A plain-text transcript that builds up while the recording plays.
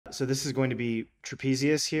So this is going to be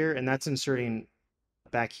trapezius here, and that's inserting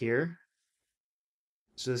back here.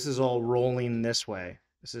 So this is all rolling this way.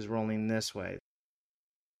 This is rolling this way.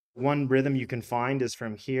 One rhythm you can find is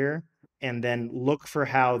from here, and then look for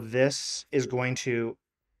how this is going to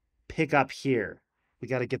pick up here. We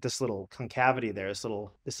got to get this little concavity there, this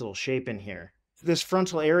little shape in here. This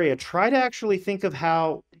frontal area, try to actually think of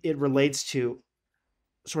how it relates to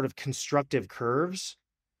sort of constructive curves.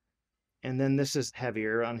 And then this is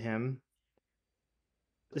heavier on him.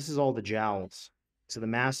 This is all the jowls. So the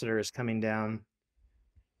masseter is coming down.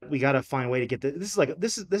 We got to find a way to get this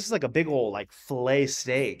is like a big old like fillet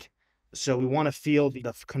steak. So we want to feel the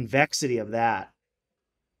convexity of that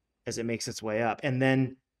as it makes its way up. And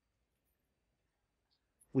then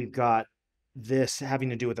we've got this having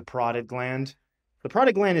to do with the parotid gland. The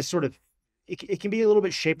parotid gland is sort of, it can be a little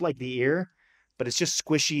bit shaped like the ear, but it's just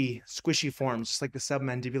squishy forms, just like the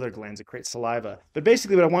submandibular glands that create saliva. But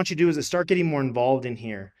basically what I want you to do is to start getting more involved in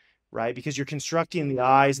here, right? Because you're constructing the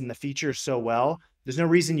eyes and the features so well, there's no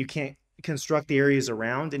reason you can't construct the areas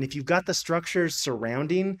around. And if you've got the structures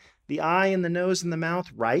surrounding the eye and the nose and the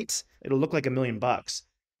mouth right, it'll look like $1,000,000.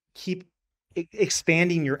 Keep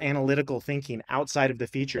expanding your analytical thinking outside of the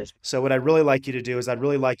features. So what I'd really like you to do is I'd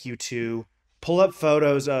really like you to pull up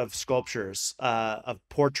photos of sculptures, of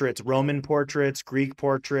portraits, Roman portraits, Greek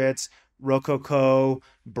portraits, Rococo,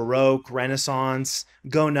 Baroque, Renaissance,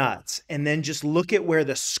 go nuts. And then just look at where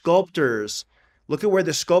the sculptors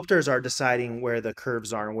are deciding where the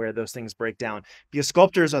curves are and where those things break down. Because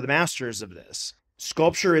sculptors are the masters of this.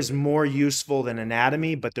 Sculpture is more useful than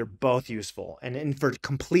anatomy, but they're both useful. And for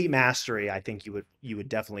complete mastery, I think you would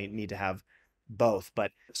definitely need to have both.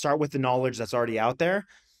 But start with the knowledge that's already out there,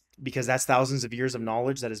 because that's thousands of years of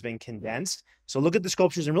knowledge that has been condensed. So look at the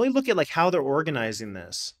sculptures and really look at like how they're organizing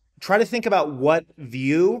this. Try to think about what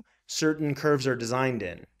view certain curves are designed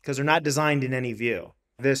in, because they're not designed in any view.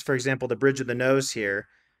 This, for example, the bridge of the nose here,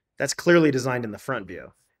 that's clearly designed in the front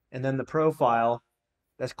view. And then the profile,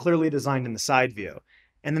 that's clearly designed in the side view.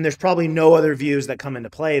 And then there's probably no other views that come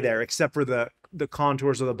into play there except for the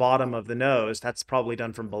contours of the bottom of the nose. That's probably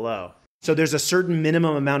done from below. So there's a certain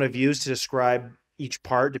minimum amount of views to describe each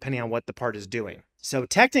part depending on what the part is doing. So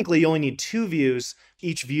technically you only need 2 views.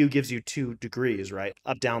 Each view gives you 2 degrees, right?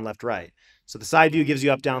 Up, down, left, right. So the side view gives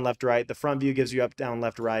you up, down, left, right. The front view gives you up, down,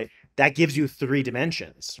 left, right. That gives you 3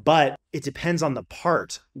 dimensions, but it depends on the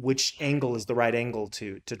part, which angle is the right angle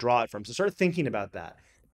to draw it from. So start thinking about that.